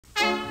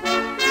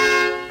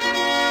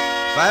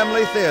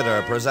Family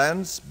Theater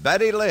presents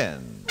Betty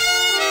Lynn.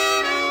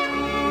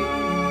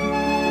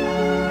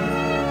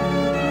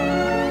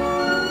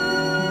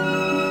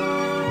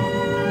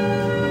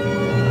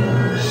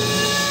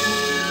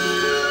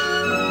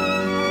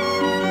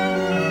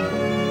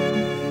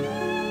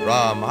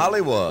 From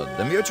Hollywood,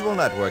 the Mutual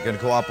Network, in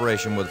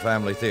cooperation with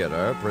Family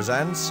Theater,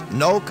 presents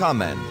No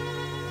Comment.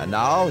 And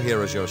now,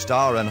 here is your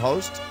star and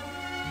host,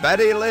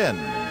 Betty Lynn.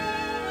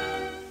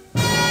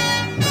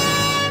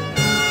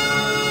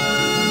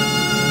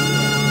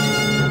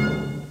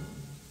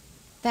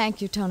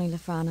 Thank you, Tony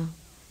Lafrano.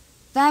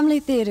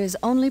 Family Theater's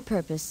only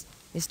purpose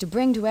is to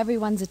bring to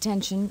everyone's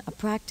attention a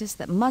practice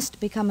that must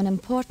become an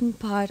important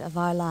part of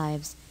our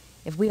lives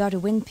if we are to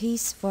win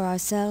peace for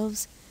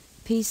ourselves,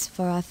 peace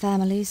for our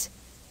families,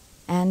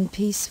 and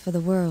peace for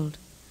the world.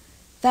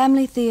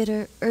 Family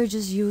Theater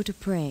urges you to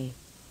pray.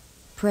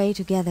 Pray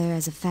together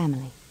as a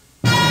family.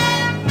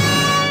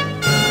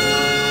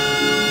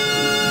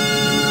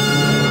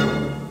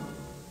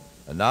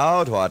 And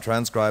now to our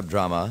transcribed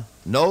drama,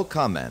 No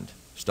Comment,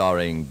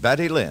 starring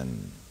Betty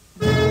Lynn.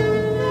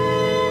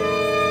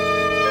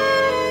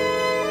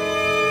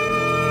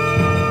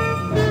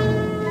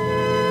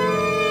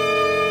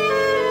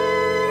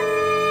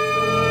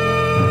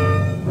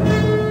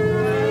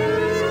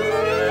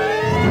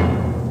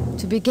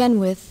 To begin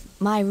with,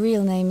 my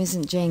real name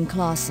isn't Jane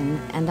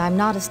Clausen, and I'm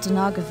not a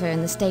stenographer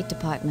in the State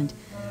Department.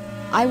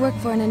 I work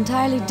for an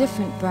entirely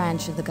different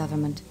branch of the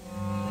government.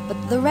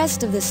 But the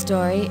rest of this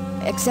story,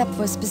 except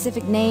for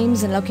specific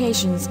names and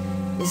locations,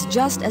 is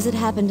just as it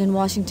happened in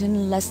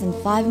Washington less than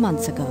 5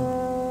 months ago.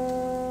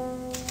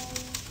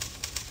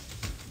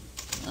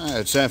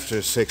 It's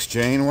after 6,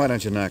 Jane. Why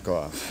don't you knock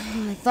off?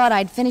 I thought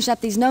I'd finish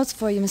up these notes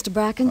for you, Mr.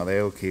 Bracken. Oh,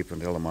 they'll keep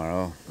until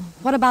tomorrow.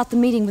 What about the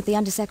meeting with the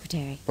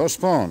Undersecretary?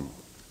 Postpone.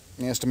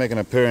 He has to make an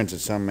appearance at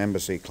some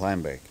embassy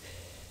clambake.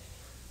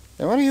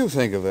 Now, what do you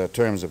think of the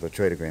terms of the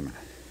trade agreement?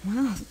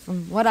 Well,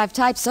 from what I've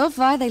typed so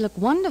far, they look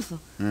wonderful.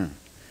 Well,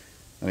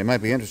 you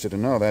might be interested to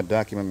know that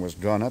document was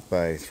drawn up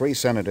by 3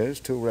 senators,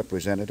 2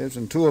 representatives,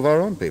 and 2 of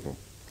our own people.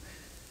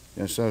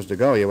 Just so as to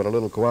go you what a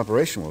little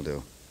cooperation will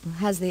do.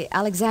 Has the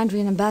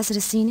Alexandrian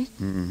ambassador seen it?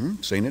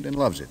 Mm-hmm. Seen it and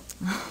loves it.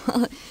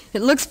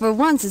 It looks for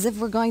once as if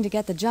we're going to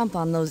get the jump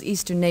on those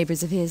eastern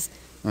neighbors of his.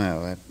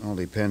 Well, that all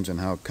depends on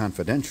how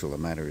confidential the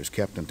matter is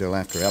kept until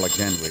after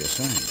Alexandria is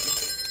signed.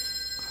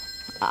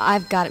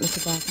 I've got it,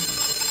 Mr. Bracken.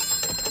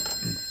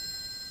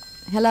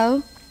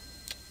 Hello?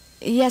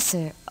 Yes,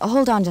 sir.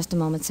 Hold on just a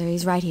moment, sir.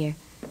 He's right here.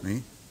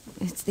 Me?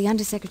 It's the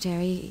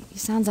Undersecretary. He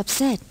sounds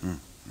upset.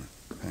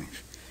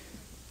 Thanks.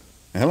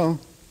 Hello?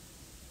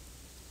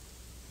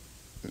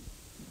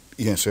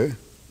 Yes, sir.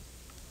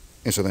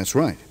 Yes, sir, that's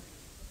right.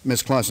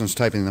 Miss Clausen's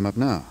typing them up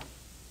now.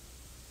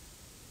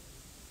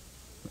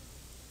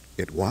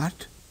 It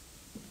what?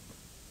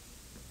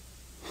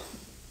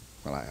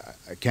 Well,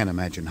 I can't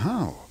imagine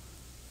how.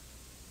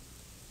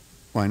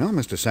 Why, no,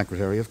 Mr.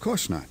 Secretary, of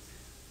course not.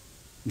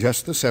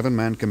 Just the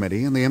 7-man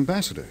committee and the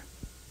ambassador.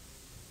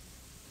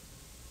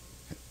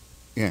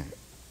 Yeah.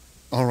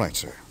 All right,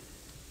 sir.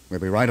 We'll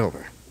be right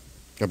over.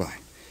 Goodbye.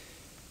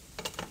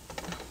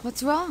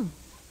 What's wrong?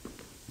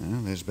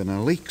 Well, there's been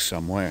a leak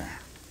somewhere.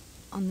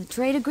 On the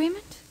trade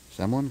agreement?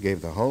 Someone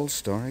gave the whole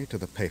story to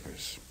the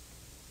papers.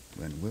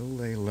 When will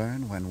they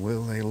learn? When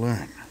will they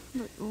learn?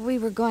 But we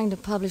were going to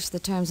publish the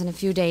terms in a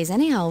few days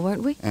anyhow,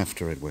 weren't we?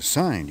 After it was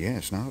signed,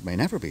 yes. Now it may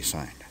never be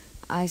signed.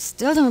 I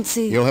still don't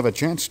see... You'll have a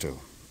chance to.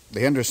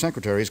 The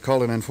Undersecretary's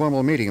called an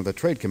informal meeting of the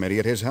Trade Committee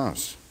at his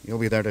house. You'll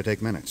be there to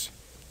take minutes.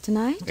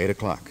 Tonight? 8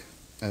 o'clock.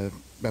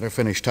 Better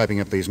finish typing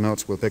up these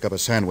notes. We'll pick up a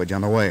sandwich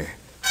on the way.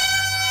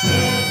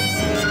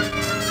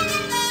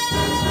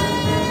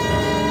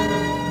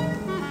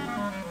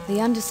 The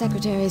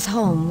Undersecretary's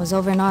home was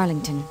over in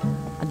Arlington,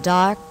 a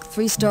dark,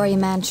 3-story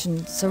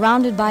mansion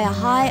surrounded by a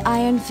high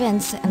iron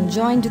fence and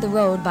joined to the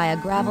road by a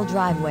gravel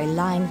driveway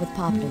lined with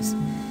poplars.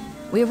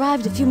 We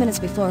arrived a few minutes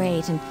before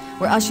 8 and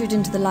were ushered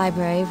into the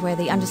library where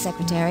the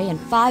Undersecretary and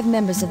 5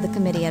 members of the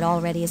committee had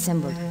already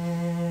assembled.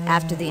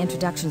 After the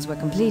introductions were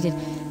completed,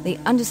 the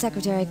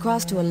Undersecretary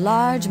crossed to a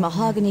large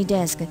mahogany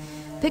desk,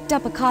 picked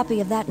up a copy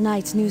of that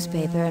night's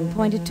newspaper, and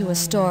pointed to a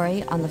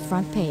story on the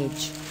front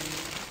page.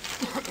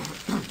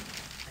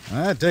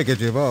 I take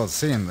it you've all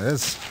seen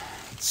this.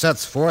 It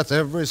sets forth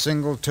every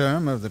single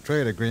term of the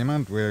trade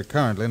agreement we're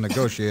currently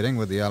negotiating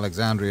with the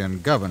Alexandrian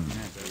government.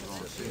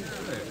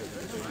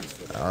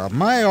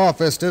 My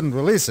office didn't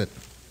release it.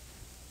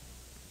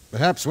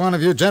 Perhaps one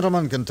of you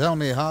gentlemen can tell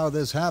me how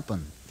this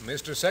happened.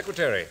 Mr.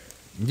 Secretary.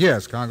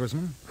 Yes,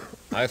 Congressman.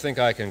 I think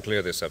I can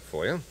clear this up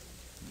for you.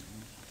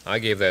 I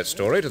gave that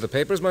story to the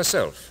papers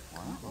myself.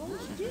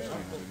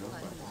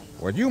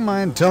 Would you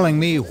mind telling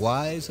me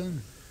why, sir?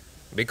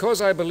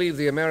 Because I believe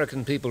the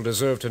American people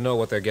deserve to know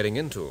what they're getting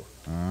into.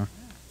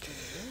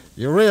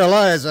 You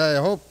realize, I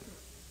hope,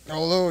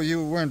 although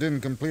you weren't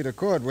in complete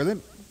accord with it,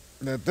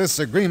 that this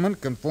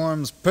agreement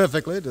conforms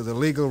perfectly to the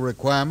legal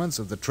requirements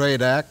of the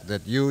Trade Act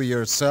that you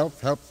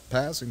yourself helped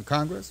pass in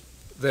Congress?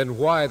 Then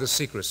why the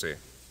secrecy?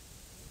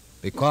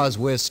 Because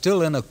we're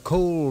still in a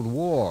Cold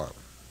War.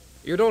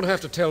 You don't have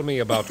to tell me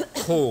about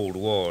cold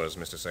wars,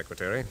 Mr.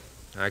 Secretary.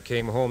 I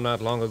came home not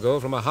long ago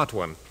from a hot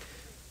one.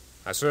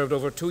 I served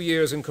over 2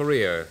 years in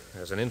Korea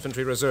as an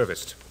infantry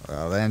reservist.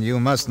 Well, then you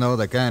must know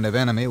the kind of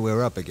enemy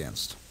we're up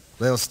against.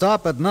 They'll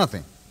stop at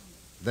nothing.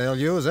 They'll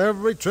use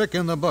every trick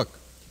in the book.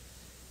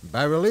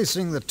 By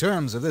releasing the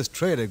terms of this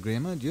trade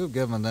agreement, you've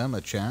given them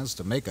a chance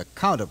to make a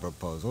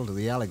counterproposal to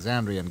the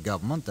Alexandrian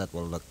government that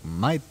will look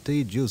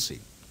mighty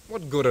juicy.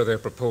 What good are their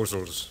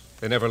proposals?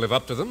 They never live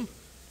up to them.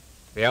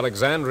 The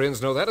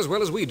Alexandrians know that as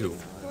well as we do.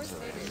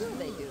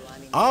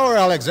 Our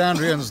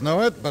Alexandrians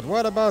know it, but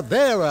what about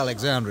their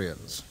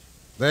Alexandrians?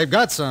 They've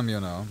got some, you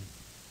know.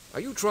 Are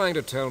you trying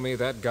to tell me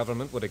that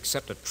government would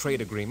accept a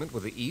trade agreement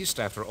with the East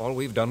after all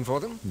we've done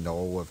for them?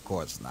 No, of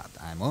course not.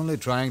 I'm only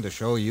trying to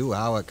show you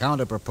how a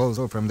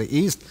counterproposal from the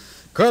East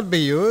could be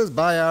used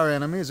by our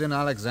enemies in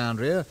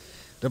Alexandria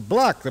to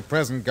block the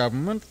present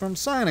government from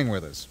signing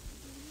with us.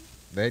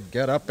 They'd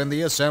get up in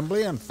the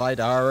assembly and fight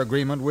our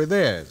agreement with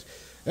theirs.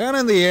 And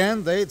in the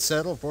end, they'd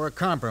settle for a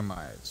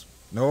compromise.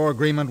 No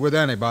agreement with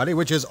anybody,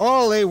 which is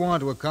all they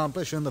want to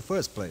accomplish in the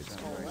first place.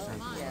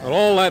 Well,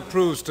 all that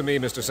proves to me,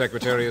 Mr.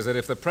 Secretary, is that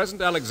if the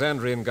present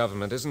Alexandrian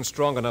government isn't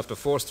strong enough to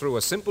force through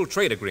a simple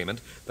trade agreement,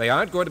 they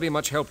aren't going to be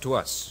much help to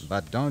us.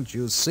 But don't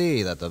you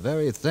see that the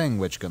very thing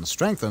which can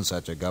strengthen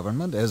such a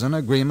government is an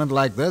agreement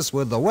like this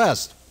with the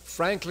West?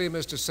 Frankly,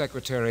 Mr.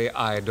 Secretary,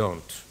 I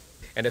don't.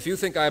 And if you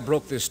think I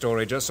broke this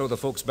story just so the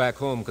folks back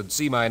home could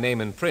see my name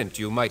in print,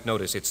 you might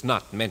notice it's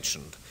not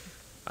mentioned.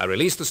 I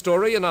released the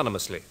story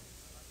anonymously.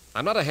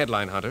 I'm not a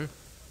headline hunter,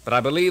 but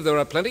I believe there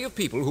are plenty of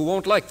people who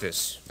won't like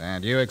this.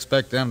 And you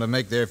expect them to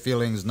make their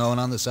feelings known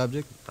on the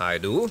subject? I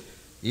do.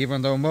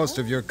 Even though most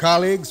of your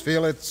colleagues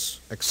feel it's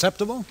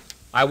acceptable?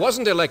 I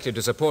wasn't elected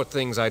to support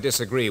things I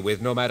disagree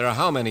with, no matter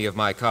how many of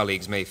my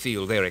colleagues may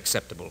feel they're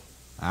acceptable.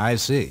 I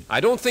see.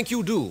 I don't think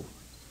you do.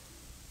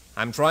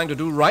 I'm trying to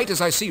do right as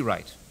I see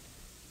right.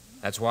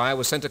 That's why I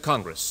was sent to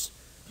Congress.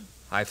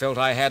 I felt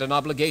I had an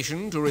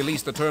obligation to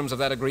release the terms of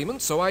that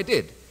agreement, so I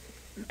did.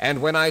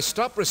 And when I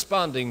stop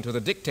responding to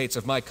the dictates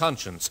of my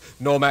conscience,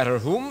 no matter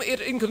whom it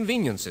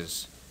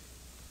inconveniences,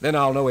 then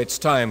I'll know it's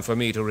time for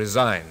me to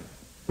resign.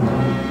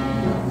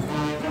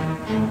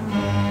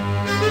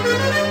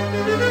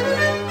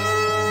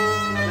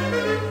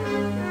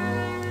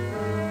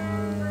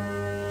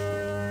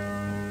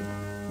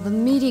 The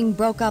meeting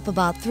broke up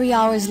about 3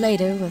 hours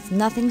later with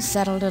nothing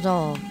settled at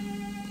all.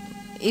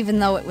 Even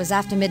though it was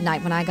after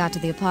midnight when I got to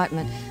the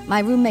apartment, my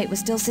roommate was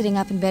still sitting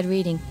up in bed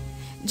reading.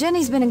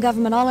 Jenny's been in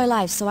government all her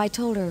life, so I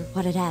told her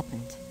what had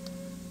happened.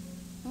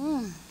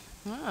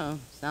 Oh,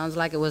 sounds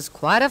like it was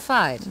quite a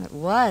fight. It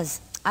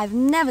was. I've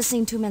never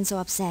seen two men so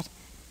upset.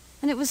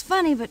 And it was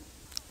funny, but...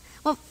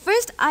 Well,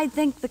 first I'd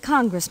think the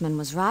congressman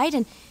was right,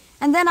 and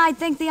then I'd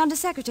think the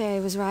undersecretary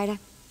was right.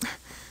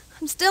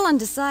 I'm still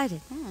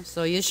undecided. Oh,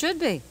 so you should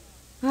be.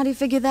 How do you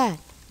figure that?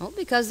 Well,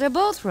 because they're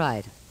both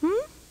right.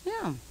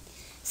 Yeah.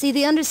 See,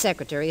 the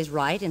undersecretary is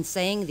right in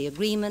saying the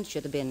agreement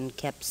should have been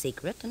kept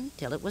secret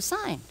until it was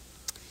signed.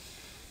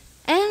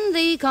 And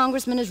the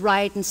congressman is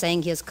right in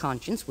saying his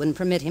conscience wouldn't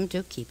permit him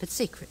to keep it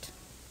secret.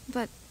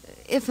 But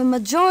if a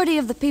majority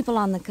of the people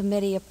on the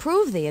committee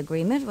approve the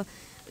agreement, well,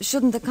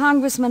 shouldn't the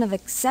congressman have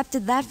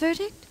accepted that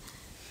verdict?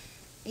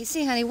 You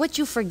see, honey, what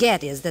you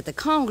forget is that the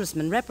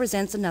congressman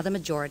represents another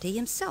majority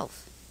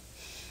himself.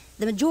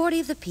 The majority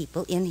of the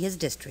people in his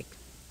district.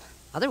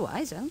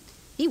 Otherwise,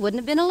 he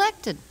wouldn't have been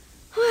elected.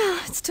 Well,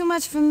 it's too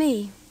much for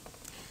me.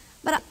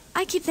 But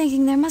I keep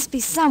thinking there must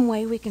be some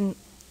way we can,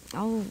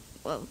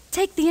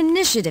 take the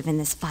initiative in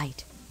this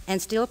fight.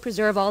 And still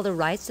preserve all the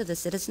rights of the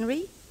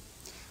citizenry?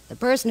 The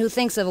person who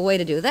thinks of a way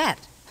to do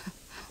that,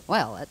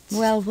 well, that's...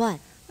 Well, what?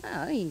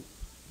 Well, he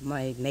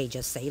may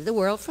just save the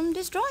world from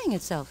destroying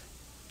itself.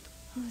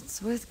 Well,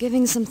 it's worth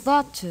giving some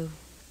thought to.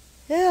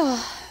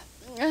 Yeah.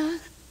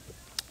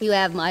 You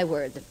have my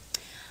word.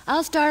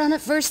 I'll start on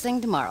it first thing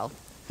tomorrow.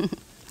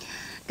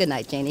 Good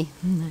night, Janie.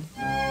 Good night.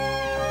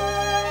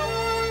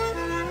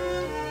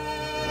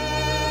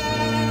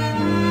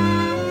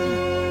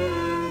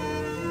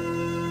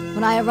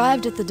 When I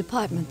arrived at the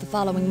department the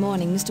following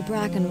morning, Mr.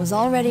 Bracken was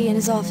already in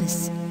his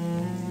office,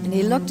 and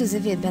he looked as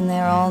if he had been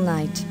there all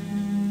night.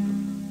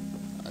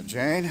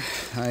 Jane,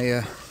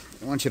 I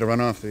want you to run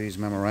off these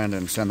memoranda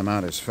and send them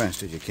out as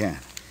fast as you can.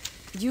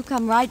 Did you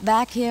come right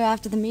back here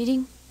after the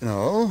meeting?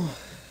 No.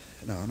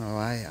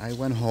 I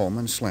went home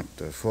and slept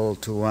a full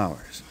 2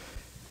 hours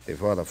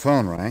before the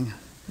phone rang.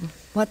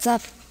 What's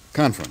up?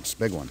 Conference,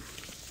 big one.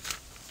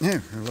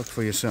 Here, look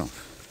for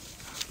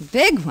yourself.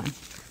 Big one?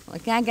 Well,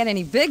 it can't get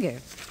any bigger.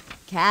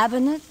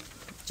 Cabinet,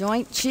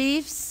 Joint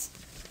Chiefs,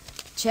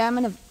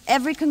 chairman of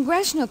every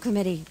congressional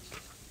committee.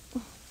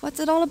 What's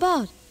it all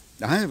about?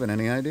 I haven't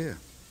any idea.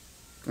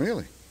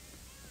 Really?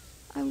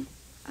 I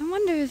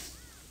wonder if...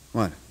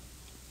 What?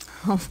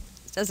 Oh,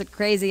 it's just a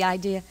crazy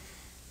idea.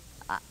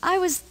 I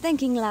was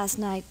thinking last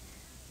night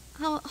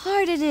how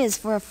hard it is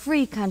for a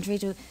free country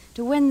to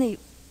win the...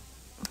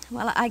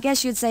 Well, I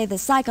guess you'd say the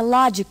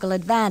psychological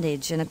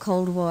advantage in a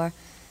Cold War,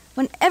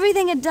 when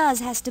everything it does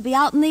has to be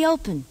out in the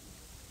open.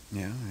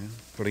 Yeah,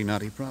 pretty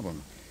knotty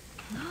problem.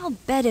 I'll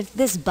bet if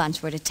this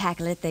bunch were to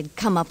tackle it, they'd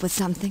come up with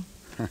something.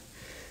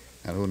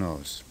 And who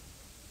knows?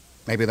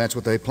 Maybe that's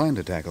what they plan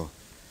to tackle.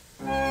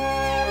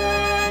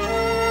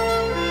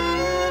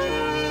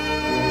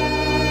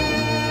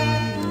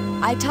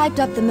 I typed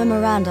up the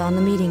memoranda on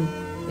the meeting.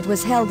 It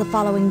was held the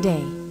following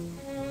day.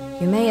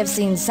 You may have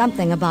seen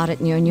something about it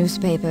in your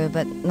newspaper,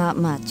 but not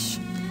much.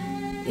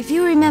 If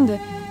you remember,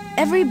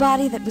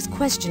 everybody that was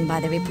questioned by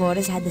the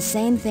reporters had the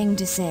same thing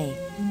to say.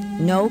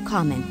 No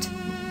comment.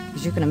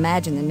 As you can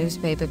imagine, the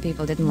newspaper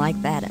people didn't like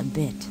that a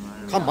bit.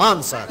 Come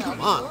on, sir,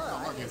 come on.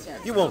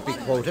 You won't be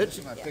quoted.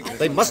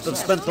 They must have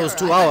spent those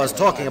 2 hours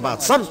talking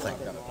about something.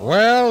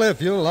 Well,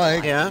 if you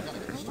like, Yeah?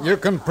 you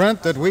can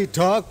print that we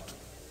talked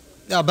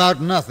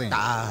about nothing.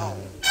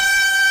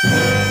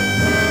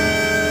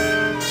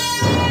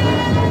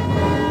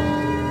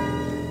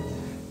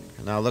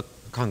 Now, look,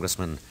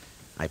 Congressman,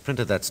 I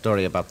printed that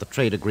story about the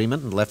trade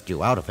agreement and left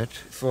you out of it.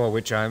 For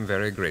which I'm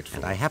very grateful.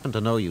 And I happen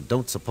to know you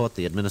don't support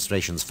the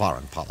administration's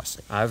foreign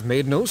policy. I've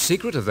made no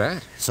secret of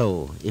that.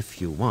 So, if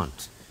you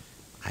want,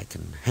 I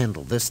can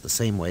handle this the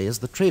same way as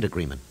the trade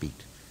agreement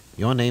beat.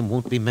 Your name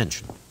won't be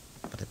mentioned,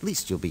 but at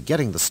least you'll be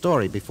getting the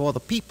story before the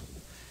people.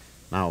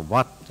 Now,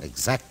 what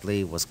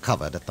exactly was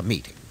covered at the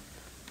meeting?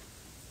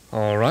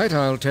 All right,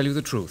 I'll tell you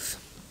the truth.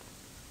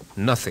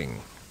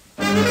 Nothing.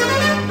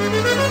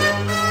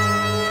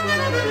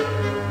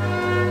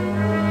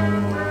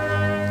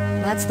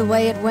 That's the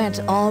way it went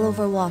all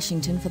over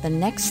Washington for the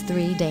next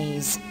 3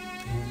 days.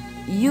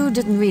 You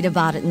didn't read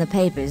about it in the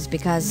papers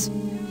because,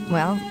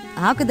 well,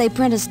 how could they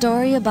print a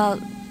story about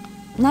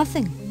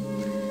nothing?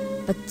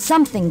 But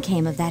something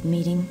came of that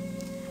meeting,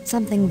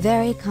 something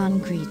very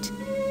concrete.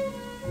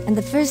 And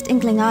the first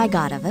inkling I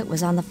got of it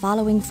was on the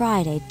following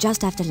Friday,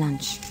 just after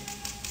lunch.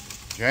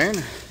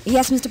 Jane,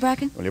 Yes, Mr.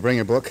 Bracken? will you bring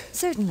your book?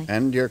 Certainly.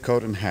 And your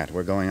coat and hat.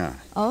 We're going on.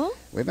 Oh?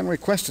 We've been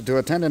requested to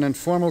attend an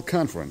informal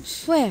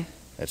conference Where?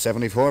 at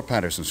 74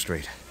 Patterson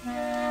Street.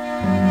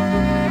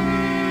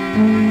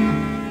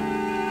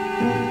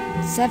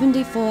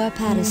 74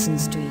 Patterson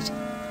Street.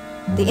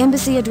 The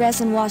embassy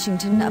address in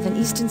Washington of an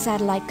eastern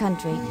satellite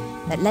country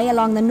that lay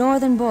along the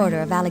northern border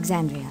of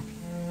Alexandria.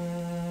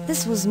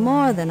 This was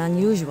more than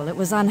unusual. It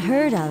was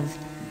unheard of.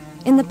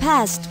 In the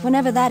past,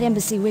 whenever that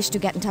embassy wished to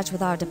get in touch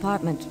with our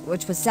department,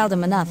 which was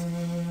seldom enough,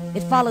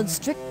 it followed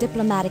strict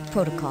diplomatic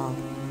protocol.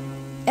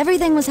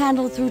 Everything was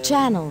handled through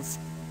channels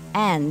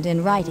and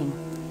in writing.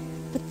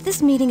 But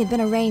this meeting had been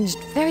arranged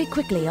very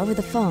quickly over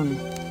the phone.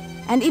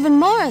 And even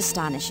more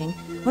astonishing,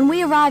 when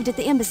we arrived at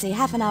the embassy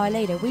half an hour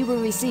later, we were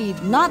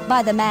received not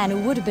by the man who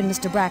would have been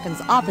Mr.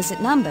 Bracken's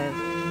opposite number,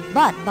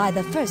 but by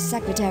the first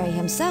secretary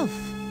himself.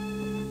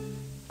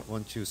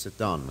 Won't you sit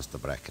down,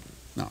 Mr. Bracken?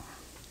 No.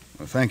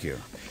 Well, thank you.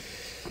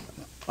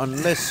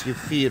 Unless you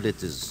feel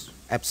it is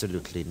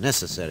absolutely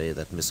necessary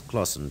that Miss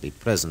Clausen be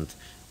present,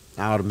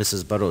 our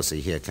Mrs.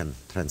 Barossi here can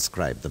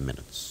transcribe the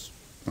minutes.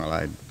 Well,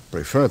 I'd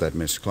prefer that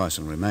Miss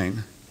Clausen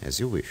remain. As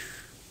you wish.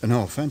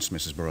 No offense,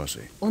 Mrs.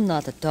 Barossi. Oh,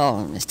 not at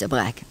all, Mr.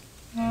 Bracken.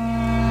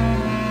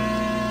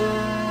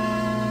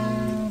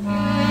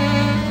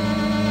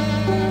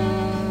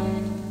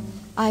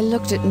 I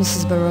looked at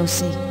Mrs.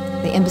 Barossi,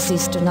 the embassy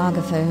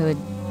stenographer who had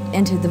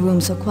entered the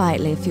room so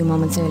quietly a few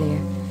moments earlier.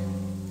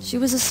 She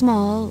was a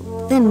small,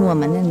 thin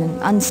woman in an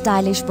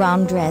unstylish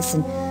brown dress,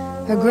 and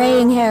her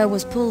graying hair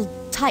was pulled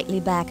tightly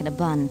back in a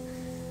bun.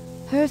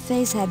 Her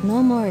face had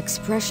no more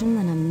expression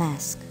than a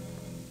mask.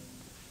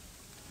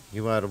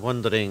 You are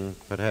wondering,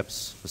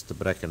 perhaps, Mr.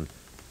 Bracken,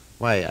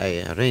 why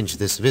I arranged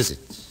this visit.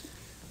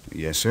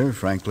 Yes, sir.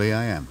 Frankly,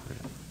 I am.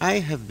 I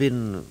have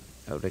been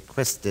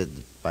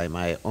requested by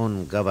my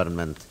own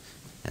government,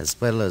 as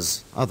well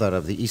as other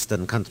of the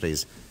eastern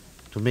countries,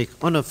 to make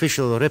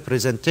unofficial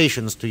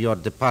representations to your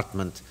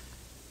department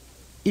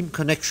in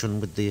connection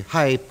with the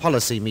high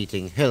policy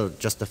meeting held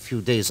just a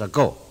few days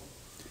ago.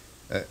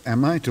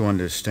 Am I to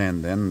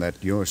understand, then, that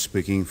you're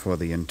speaking for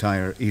the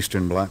entire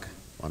Eastern Bloc?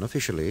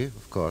 Unofficially,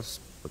 of course,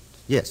 but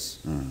yes.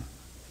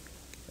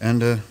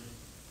 And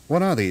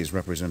what are these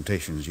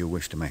representations you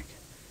wish to make?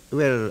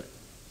 Well,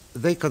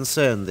 they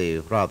concern the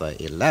rather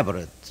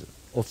elaborate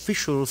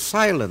official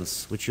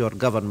silence which your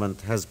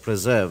government has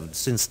preserved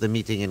since the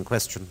meeting in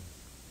question.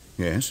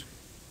 Yes?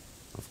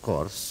 Of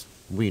course,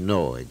 we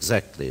know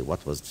exactly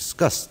what was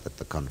discussed at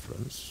the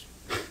conference.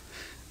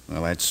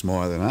 Well, that's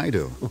more than I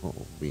do. Oh,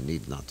 we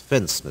need not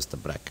fence,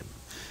 Mr. Bracken.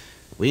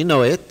 We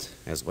know it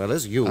as well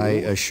as you. I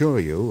assure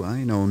you,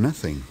 I know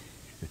nothing.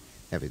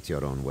 Have it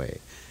your own way.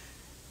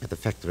 But the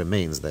fact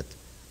remains that,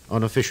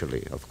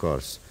 unofficially, of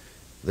course,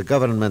 the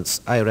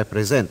governments I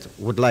represent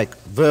would like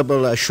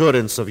verbal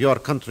assurance of your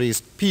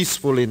country's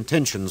peaceful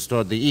intentions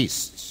toward the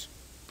East.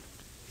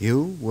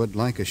 You would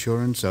like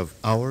assurance of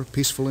our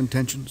peaceful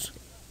intentions?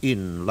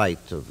 In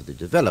light of the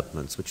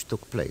developments which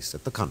took place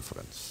at the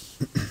conference.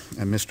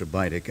 And Mr.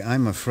 Bydick,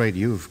 I'm afraid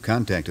you've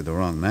contacted the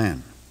wrong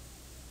man.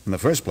 In the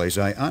first place,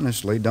 I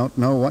honestly don't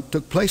know what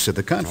took place at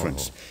the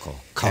conference.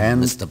 Come,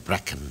 And Mr.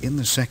 Bracken. in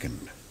the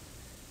second,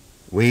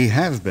 we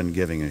have been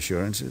giving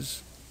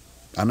assurances.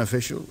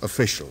 Unofficial,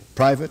 official,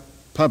 private,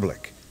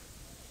 public,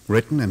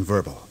 written and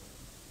verbal,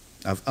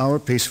 of our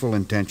peaceful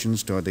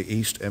intentions toward the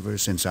East ever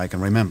since I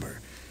can remember.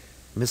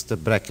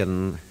 Mr.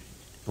 Bracken,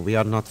 we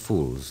are not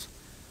fools.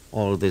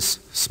 All this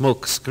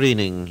smoke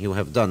screening you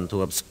have done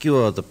to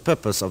obscure the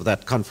purpose of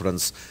that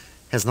conference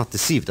has not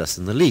deceived us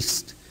in the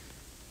least.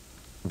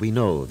 We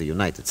know the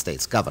United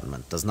States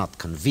government does not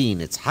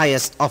convene its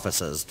highest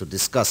officers to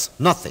discuss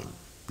nothing.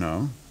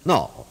 No?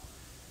 No.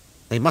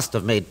 They must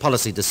have made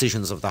policy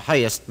decisions of the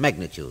highest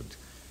magnitude.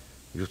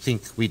 You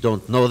think we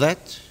don't know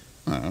that?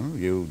 Well,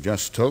 you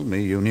just told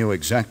me you knew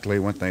exactly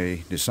what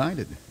they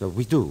decided.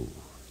 We do.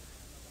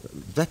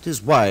 That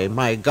is why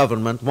my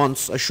government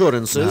wants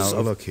assurances Now,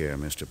 look here,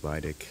 Mr.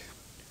 Blydick.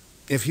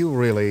 If you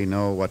really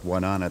know what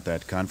went on at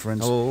that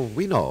conference... Oh,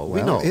 we know,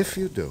 we know. If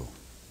you do,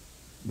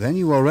 then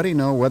you already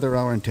know whether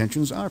our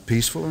intentions are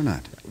peaceful or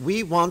not.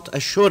 We want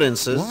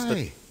assurances...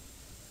 Why?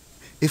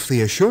 If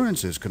the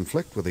assurances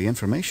conflict with the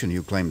information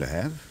you claim to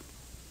have,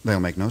 they'll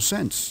make no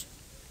sense.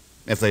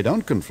 If they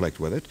don't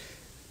conflict with it,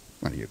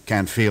 well, you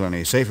can't feel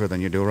any safer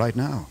than you do right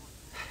now.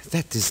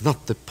 That is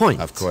not the point.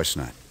 Of course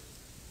not.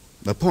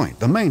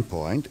 The main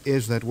point,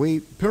 is that we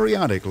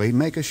periodically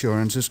make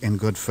assurances in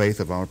good faith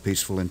of our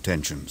peaceful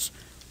intentions.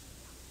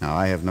 Now,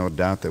 I have no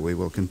doubt that we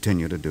will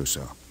continue to do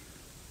so.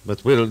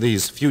 But will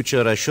these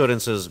future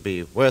assurances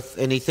be worth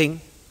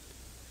anything?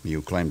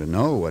 You claim to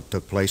know what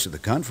took place at the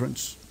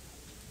conference.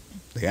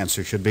 The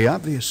answer should be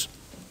obvious.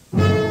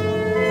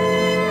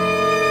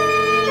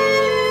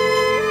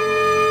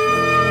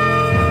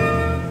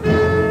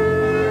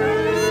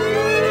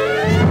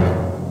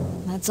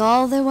 That's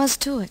all there was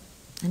to it.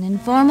 An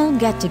informal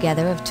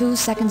get-together of two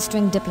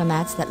second-string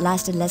diplomats that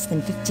lasted less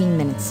than 15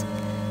 minutes.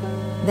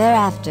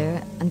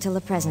 Thereafter, until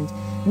the present,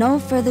 no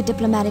further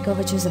diplomatic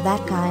overtures of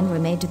that kind were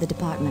made to the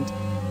department.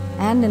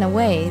 And in a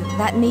way,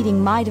 that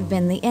meeting might have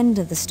been the end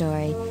of the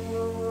story,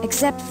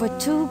 except for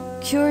two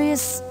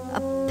curious,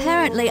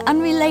 apparently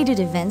unrelated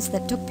events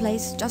that took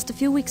place just a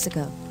few weeks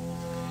ago.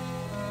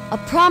 A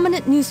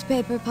prominent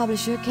newspaper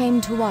publisher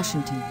came to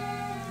Washington.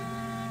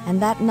 And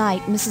that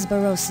night, Mrs.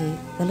 Barossi,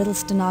 the little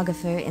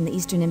stenographer in the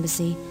Eastern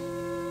Embassy,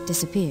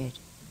 disappeared.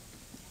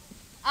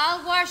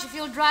 I'll wash if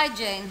you'll dry,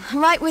 Jane.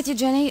 Right with you,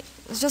 Jenny.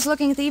 I was just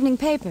looking at the evening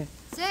paper.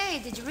 Say,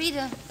 did you read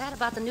that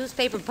about the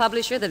newspaper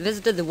publisher that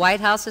visited the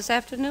White House this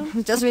afternoon?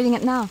 I'm just reading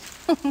it now.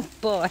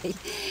 Boy,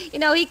 you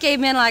know, he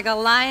came in like a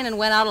lion and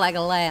went out like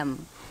a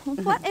lamb.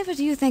 Whatever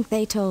do you think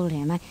they told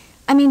him?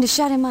 I mean, to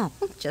shut him up.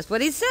 Just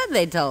what he said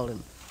they told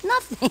him.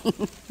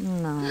 Nothing.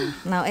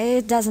 No,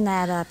 it doesn't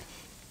add up.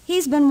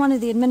 He's been one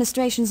of the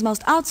administration's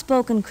most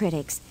outspoken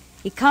critics.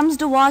 He comes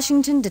to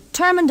Washington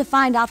determined to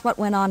find out what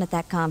went on at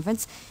that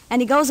conference,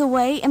 and he goes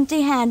away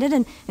empty-handed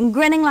and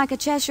grinning like a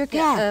Cheshire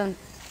cat.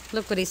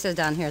 Look what he says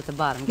down here at the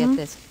bottom. Get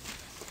this.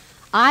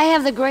 I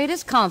have the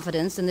greatest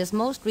confidence in this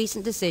most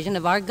recent decision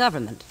of our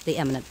government, the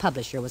eminent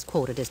publisher was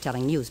quoted as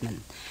telling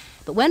newsmen.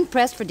 But when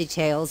pressed for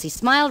details, he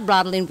smiled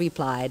broadly and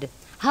replied,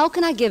 "How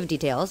can I give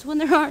details when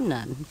there are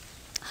none?"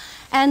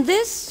 And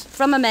this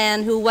from a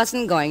man who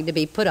wasn't going to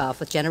be put off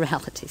with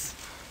generalities.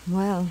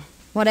 Well,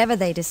 whatever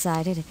they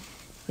decided,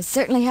 it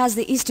certainly has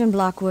the Eastern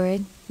Bloc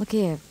worried. Look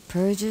here,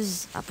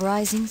 purges,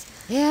 uprisings.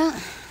 Yeah,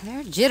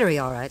 they're jittery,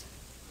 all right.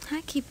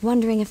 I keep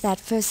wondering if that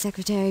first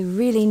secretary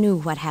really knew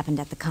what happened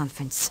at the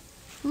conference.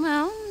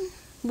 Well,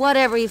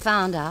 whatever he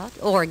found out,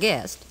 or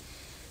guessed,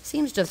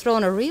 seems to have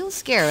thrown a real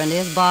scare into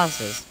his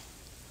bosses.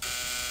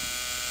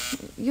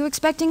 You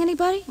expecting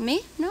anybody?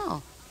 Me?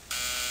 No.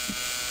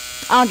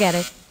 I'll get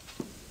it.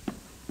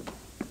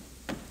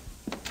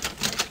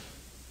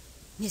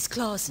 Miss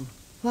Clausen,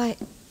 Why,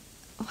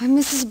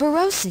 Mrs.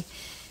 Barossi.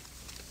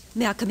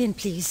 may I come in,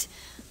 please?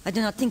 I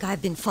do not think I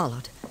have been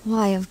followed.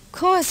 Why, of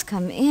course,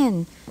 come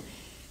in.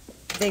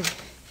 They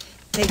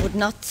would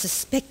not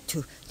suspect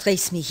to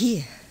trace me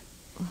here.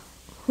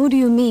 Who do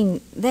you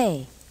mean,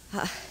 they?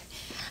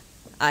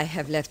 I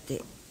have left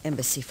the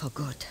embassy for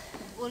good.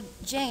 Well,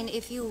 Jane,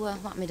 if you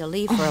want me to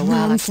leave for a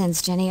while...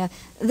 Nonsense, Jenny.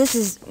 This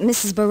is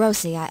Mrs.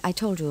 Barossi. I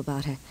told you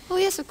about her. Oh,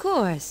 yes, of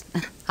course.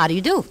 How do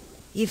you do?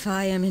 If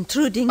I am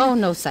intruding... Oh,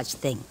 no such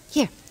thing.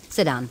 Here,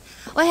 sit down.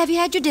 Oh, have you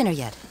had your dinner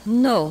yet?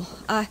 No,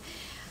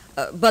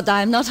 but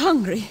I am not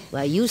hungry.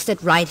 Well, you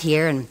sit right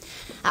here, and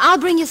I'll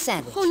bring you a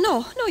sandwich.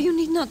 Oh, no, you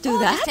need not do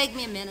that. Just take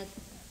me a minute.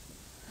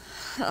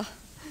 Oh,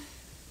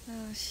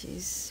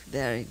 she's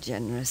very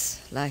generous,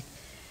 like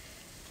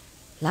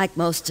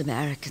most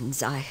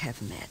Americans I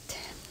have met.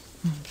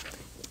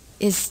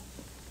 Is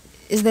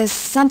there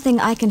something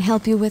I can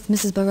help you with,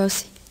 Mrs.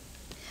 Barossi?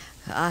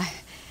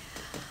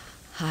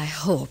 I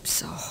hope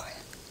so.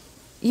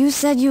 You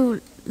said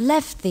you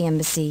left the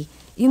embassy.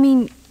 You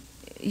mean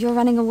you're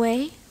running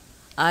away?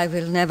 I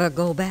will never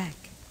go back.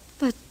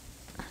 But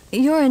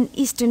you're an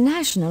Eastern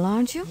national,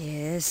 aren't you?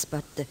 Yes,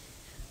 but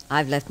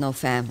I've left no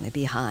family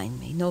behind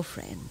me, no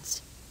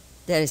friends.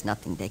 There is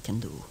nothing they can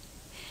do.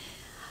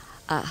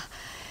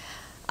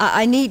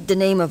 I need the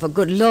name of a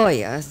good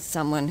lawyer,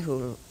 someone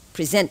who'll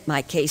present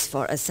my case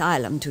for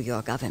asylum to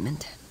your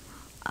government.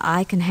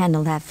 I can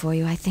handle that for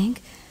you, I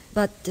think.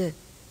 But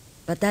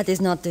that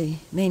is not the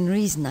main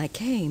reason I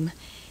came.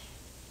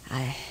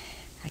 I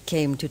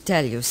came to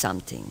tell you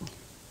something.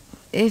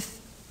 If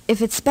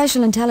it's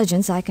special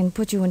intelligence, I can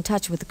put you in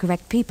touch with the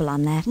correct people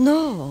on that.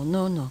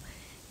 No.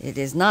 It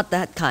is not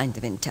that kind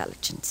of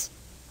intelligence.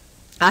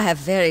 I have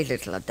very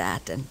little of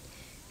that, and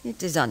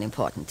it is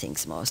unimportant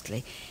things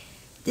mostly.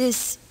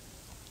 This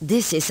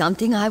is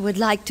something I would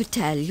like to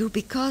tell you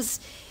because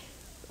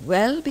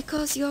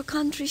your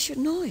country should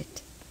know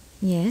it.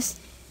 Yes?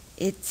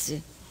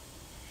 It's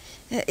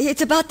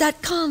about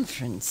that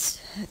conference,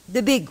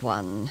 the big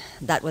one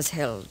that was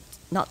held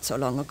not so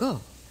long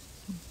ago.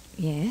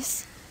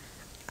 Yes?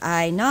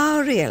 I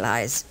now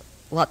realize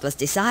what was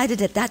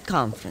decided at that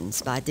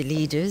conference by the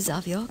leaders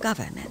of your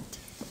government.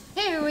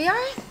 Here we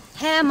are.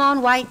 Ham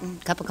on white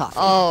and cup of coffee.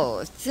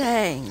 Oh,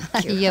 thank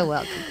you. You're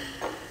welcome.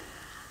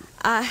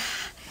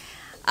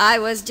 I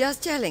was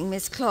just telling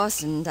Miss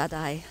Clausen that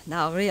I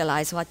now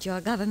realize what your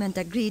government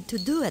agreed to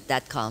do at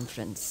that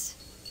conference.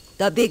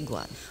 The big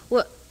one.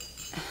 Well,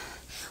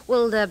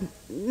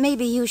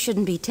 maybe you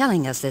shouldn't be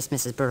telling us this,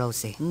 Mrs.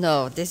 Barossi.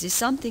 No, this is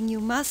something you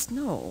must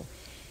know.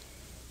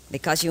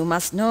 Because you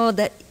must know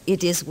that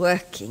it is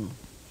working.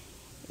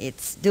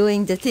 It's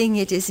doing the thing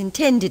it is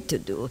intended to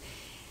do.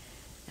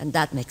 And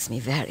that makes me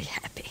very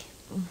happy.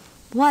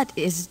 What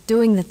is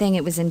doing the thing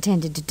it was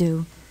intended to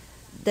do?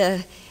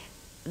 That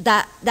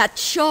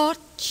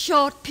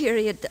short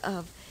period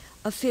of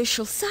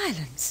official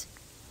silence.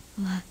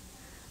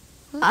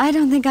 I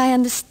don't think I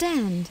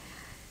understand.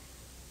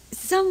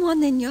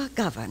 Someone in your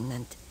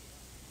government,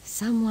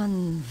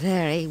 someone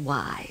very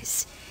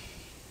wise,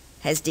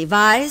 has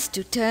devised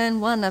to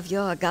turn one of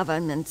your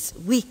government's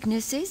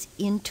weaknesses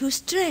into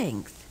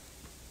strength.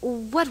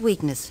 What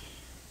weakness?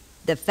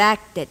 The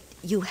fact that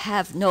you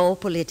have no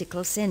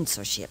political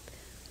censorship,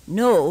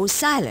 no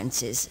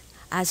silences,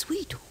 as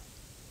we do.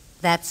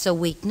 That's a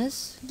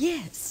weakness?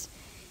 Yes.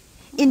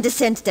 In the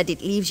sense that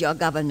it leaves your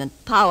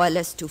government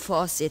powerless to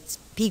force its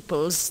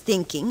people's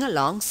thinking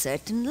along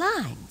certain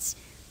lines.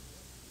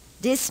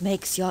 This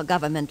makes your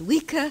government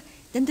weaker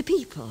than the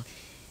people,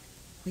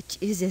 which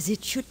is as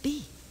it should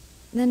be.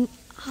 Then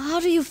how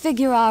do you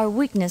figure our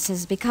weakness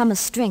has become a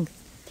strength?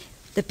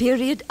 The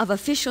period of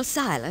official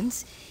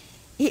silence,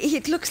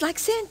 it looks like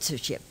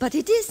censorship, but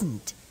it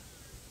isn't.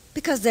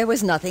 Because there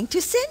was nothing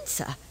to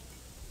censor.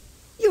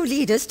 Your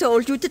leaders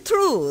told you the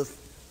truth.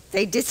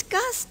 They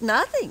discussed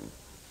nothing.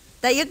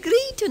 They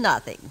agreed to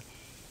nothing.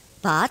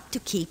 But to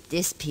keep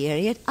this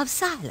period of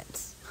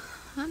silence.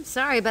 I'm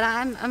sorry, but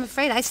I'm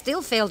afraid I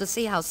still fail to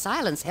see how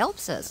silence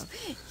helps us.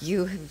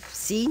 You have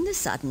seen the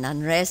sudden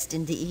unrest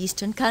in the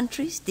eastern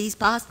countries these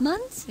past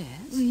months?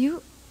 Yes.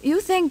 You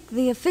think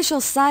the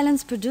official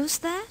silence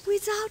produced that?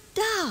 Without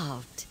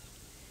doubt.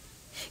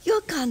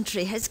 Your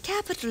country has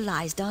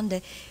capitalized on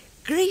the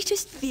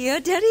greatest fear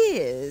there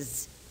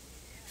is.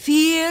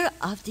 Fear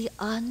of the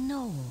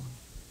unknown.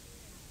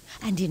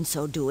 And in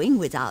so doing,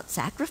 without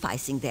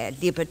sacrificing their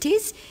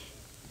liberties,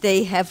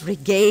 they have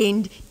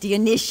regained the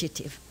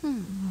initiative.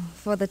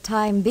 For the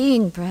time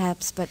being,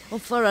 perhaps, but...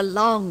 For a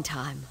long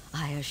time,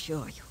 I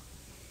assure you.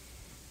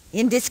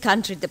 In this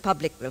country, the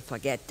public will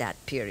forget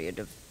that period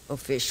of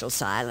official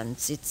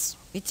silence.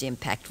 Its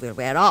impact will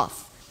wear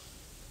off.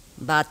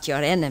 But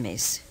your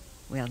enemies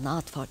will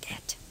not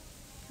forget.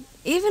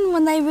 Even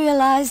when they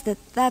realize that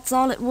that's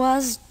all it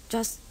was,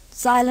 just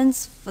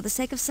silence for the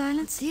sake of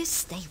silence?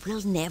 This they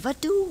will never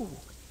do.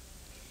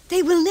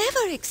 They will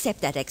never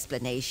accept that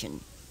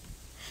explanation.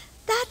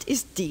 That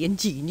is the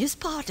ingenious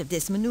part of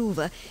this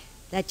maneuver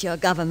that your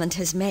government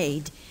has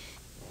made.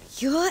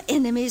 Your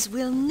enemies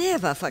will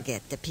never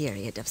forget the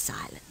period of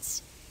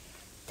silence.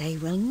 They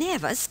will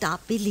never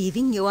stop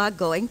believing you are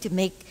going to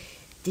make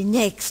the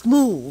next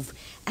move,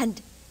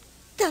 and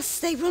thus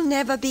they will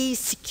never be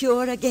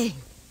secure again.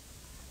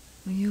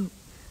 You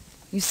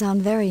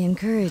sound very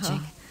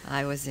encouraging.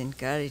 I was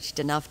encouraged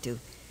enough to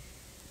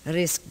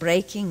risk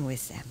breaking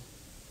with them.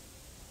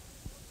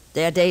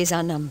 Their days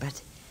are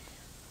numbered.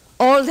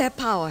 All their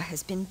power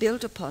has been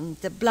built upon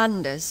the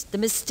blunders, the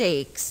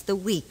mistakes, the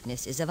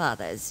weaknesses of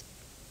others.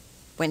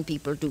 When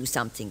people do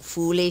something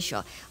foolish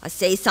or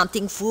say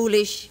something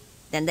foolish,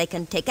 then they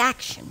can take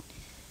action.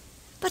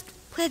 But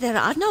where there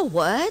are no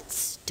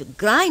words to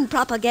grind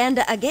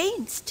propaganda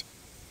against,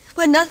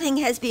 where nothing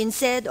has been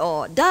said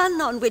or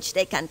done on which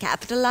they can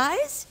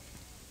capitalize,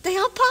 they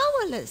are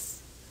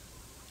powerless.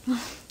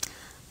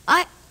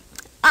 I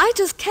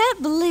just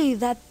can't believe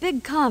that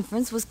big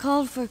conference was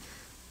called for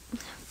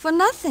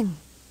nothing.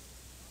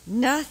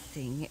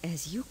 Nothing,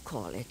 as you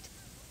call it,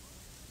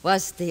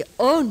 was the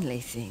only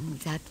thing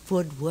that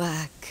would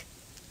work.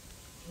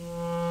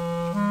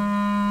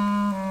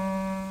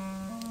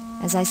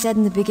 As I said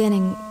in the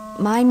beginning,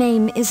 my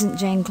name isn't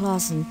Jane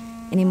Clausen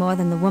any more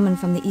than the woman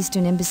from the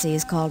Eastern Embassy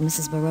is called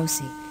Mrs.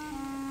 Barossi.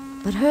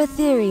 But her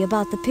theory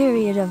about the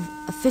period of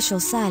official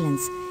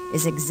silence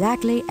is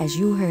exactly as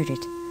you heard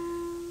it.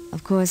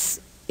 Of course,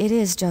 it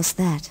is just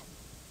that,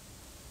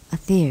 a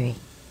theory.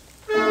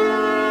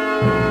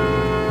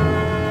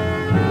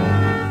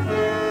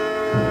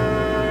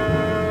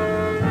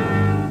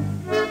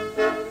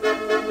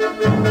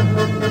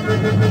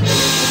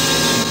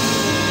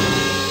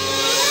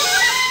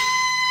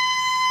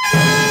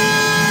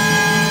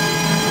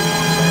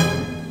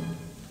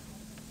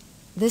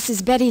 This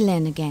is Betty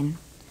Lynn again.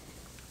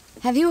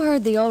 Have you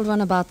heard the old one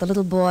about the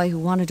little boy who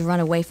wanted to run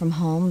away from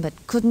home but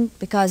couldn't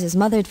because his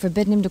mother had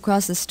forbidden him to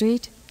cross the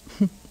street?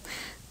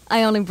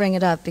 I only bring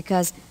it up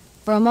because,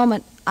 for a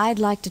moment, I'd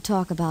like to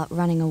talk about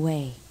running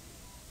away.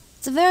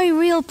 It's a very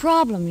real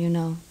problem, you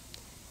know,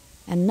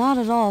 and not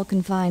at all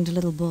confined to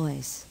little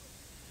boys.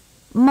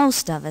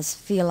 Most of us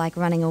feel like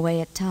running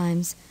away at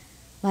times,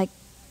 like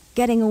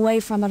getting away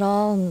from it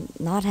all and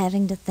not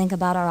having to think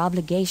about our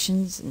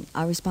obligations and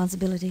our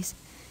responsibilities.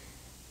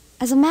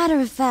 As a matter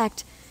of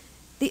fact,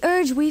 the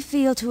urge we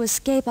feel to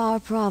escape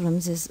our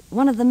problems is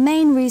one of the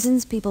main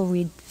reasons people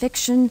read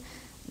fiction,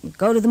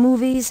 go to the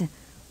movies,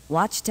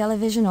 watch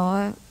television,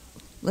 or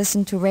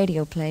listen to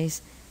radio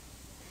plays.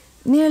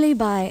 Merely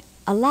by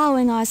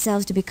allowing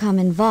ourselves to become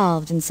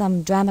involved in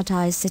some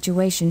dramatized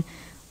situation,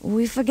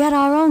 we forget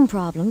our own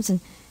problems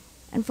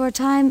and for a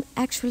time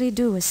actually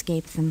do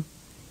escape them.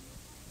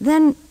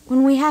 Then,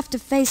 when we have to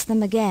face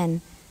them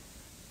again,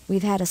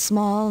 we've had a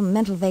small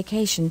mental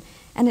vacation,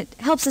 and it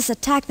helps us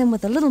attack them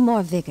with a little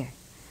more vigor.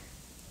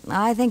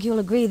 I think you'll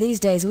agree these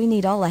days we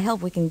need all the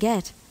help we can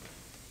get.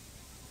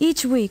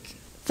 Each week,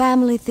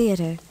 Family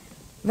Theater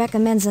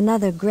recommends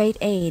another great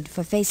aid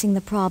for facing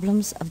the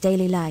problems of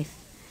daily life.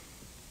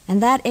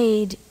 And that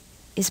aid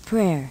is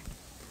prayer.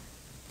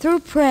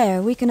 Through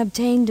prayer, we can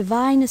obtain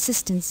divine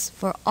assistance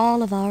for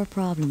all of our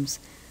problems.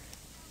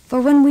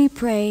 For when we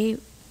pray,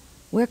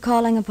 we're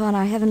calling upon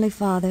our Heavenly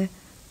Father,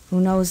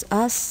 who knows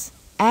us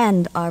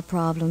and our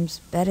problems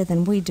better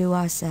than we do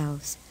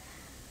ourselves.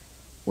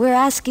 We're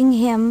asking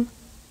Him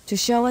to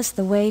show us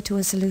the way to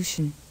a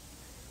solution.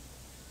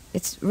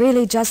 It's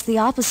really just the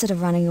opposite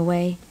of running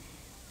away.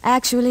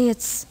 Actually,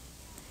 it's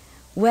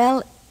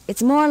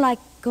more like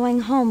going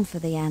home for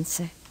the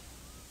answer.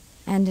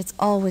 And it's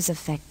always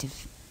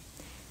effective.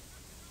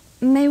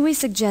 May we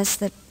suggest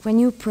that when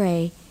you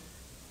pray,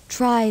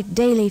 try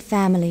daily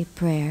family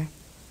prayer.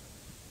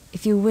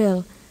 If you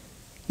will,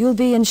 you'll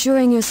be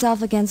insuring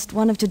yourself against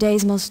one of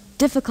today's most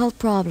difficult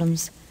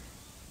problems,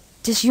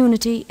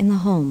 disunity in the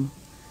home.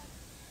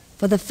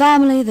 For the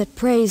family that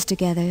prays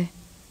together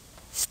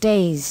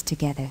stays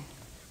together.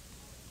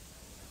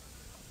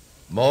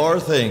 More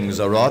things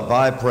are wrought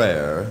by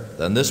prayer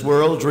than this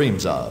world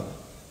dreams of.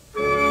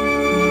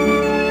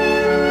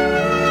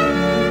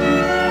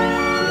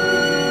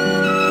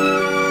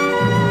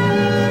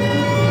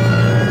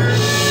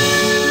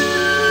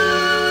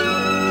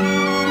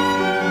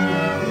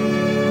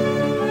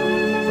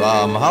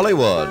 From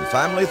Hollywood,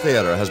 Family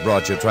Theater has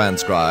brought you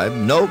transcribed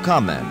No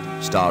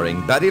Comment,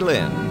 starring Betty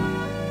Lynn.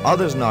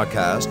 Others in our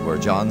cast were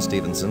John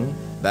Stevenson,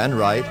 Ben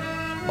Wright,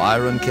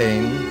 Byron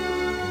King,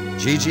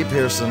 Gigi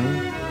Pearson,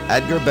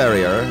 Edgar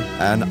Barrier,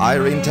 and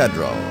Irene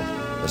Tedrow.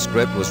 The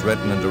script was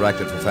written and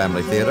directed for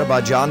Family Theater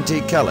by John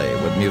T. Kelly,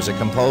 with music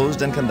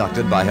composed and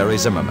conducted by Harry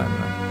Zimmerman.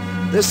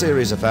 This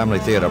series of Family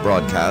Theater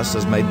broadcasts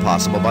is made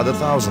possible by the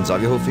thousands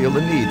of you who feel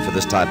the need for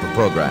this type of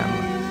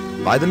program,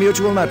 by the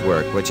Mutual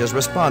Network, which has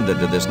responded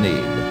to this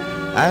need,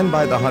 and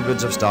by the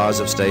hundreds of stars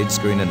of stage,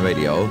 screen, and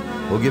radio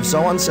who give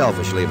so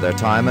unselfishly of their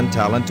time and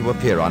talent to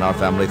appear on our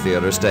Family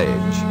Theater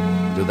stage.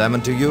 To them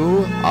and to you,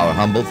 our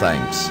humble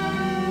thanks.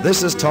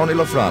 This is Tony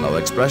Lafrano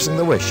expressing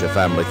the wish of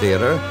Family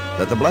Theater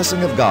that the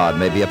blessing of God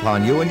may be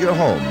upon you and your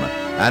home,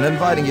 and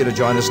inviting you to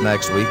join us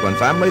next week when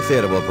Family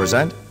Theater will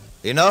present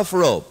Enough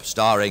Rope,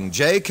 starring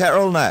J.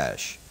 Carroll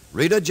Nash.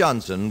 Rita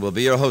Johnson will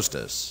be your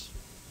hostess.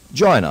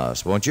 Join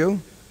us, won't you?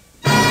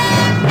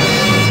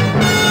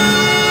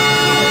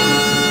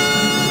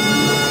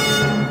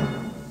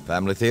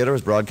 Family Theater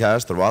is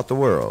broadcast throughout the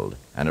world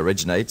and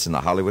originates in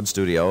the Hollywood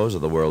studios of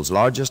the world's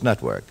largest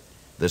network.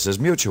 This is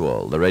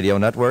Mutual, the radio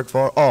network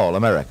for all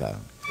America.